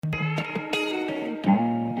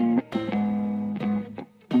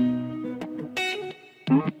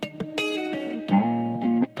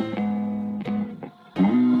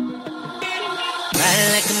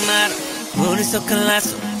booty so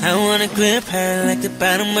colossal. I wanna grip her like the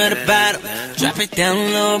bottom of the bottle. Drop it down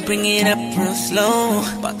low, bring it up real slow.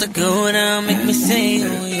 About to go down, make me say,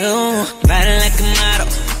 oh, yo. Ride like a model,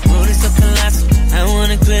 booty so colossal. I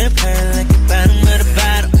wanna grip her like the bottom of the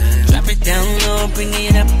bottle. Drop it down low, bring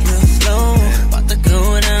it up real slow. About to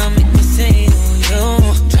go down, make me say, oh, yo.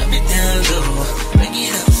 Drop it down low, bring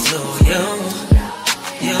it up slow, yo.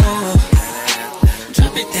 Yo.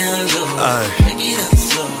 Drop it down low, bring it up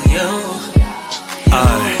slow, yo.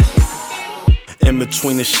 In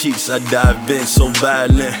between the sheets, I dive in so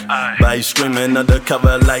violent. Body screaming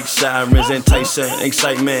undercover like sirens. Enticing,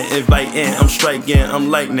 excitement, inviting. I'm striking, I'm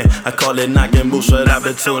lightning. I call it knocking boots with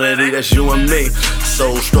opportunity. That's you and me.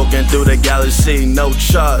 Soul stroking through the galaxy, no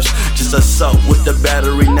charge. Just assault with the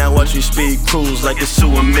battery. Now watch me speed cruise like it's you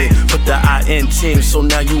and me. Put the I in team, so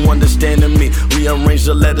now you understanding me. Rearrange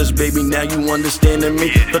the letters, baby, now you understanding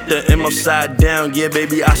me. Put the M upside down, yeah,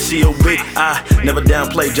 baby, I see a way. I never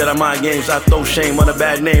downplay Jedi mind games. I throw shame on a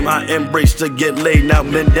bad name. I embrace to get laid. Now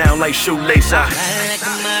bend down like shoelace. Ride like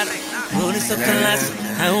a model, booty so colossal.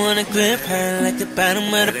 I wanna grip her like the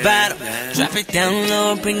bottom of the bottle. Drop it down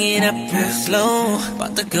low, bring it up real slow.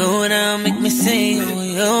 About to go down, make me say, oh,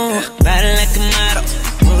 yo. Ride like a model,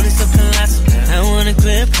 booty so colossal. I wanna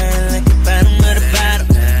grip her like the bottom of the bottle.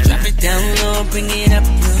 Drop it down low, bring it up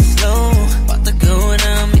real slow. About to go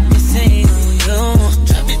down, make me say, oh, yo.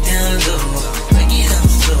 Drop it down low, bring it up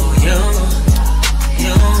slow, yo.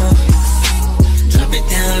 Yo. Drop it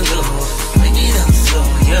down low, bring it up slow,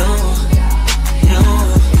 yo.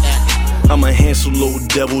 I'm a handsome little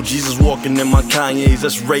devil, Jesus walking in my Kanye's,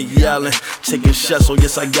 that's Ray Allen. Taking shots, so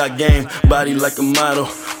yes I got game, body like a model,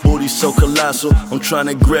 booty so colossal. I'm trying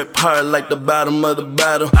to grip her like the bottom of the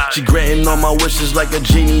bottle. She granting all my wishes like a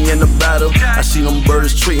genie in a bottle. I see them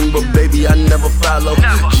birds tweeting, but baby I never follow.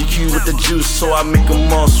 GQ with the juice, so I make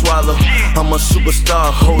them all swallow. I'm a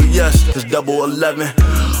superstar, oh yes, it's 011.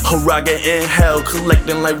 Horaga in hell,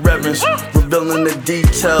 collecting like reverends. Revealing the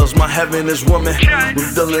details, my heaven is woman.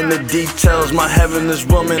 Revealing the details, my heaven is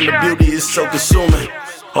woman. The beauty is so consuming.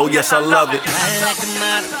 Oh yes, I love it. Ride like a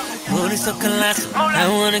model, booty so colossal. I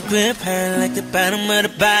wanna grip her like the bottom of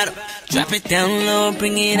the bottle. Drop it down low,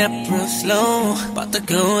 bring it up real slow. About to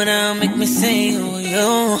go down, make me say, oh,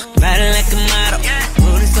 yo. Ride like a model,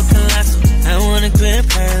 booty so colossal. I wanna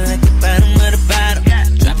grip her like the bottom of the bottle.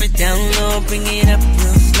 Drop it down low, bring it up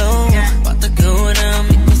real slow. About to go down,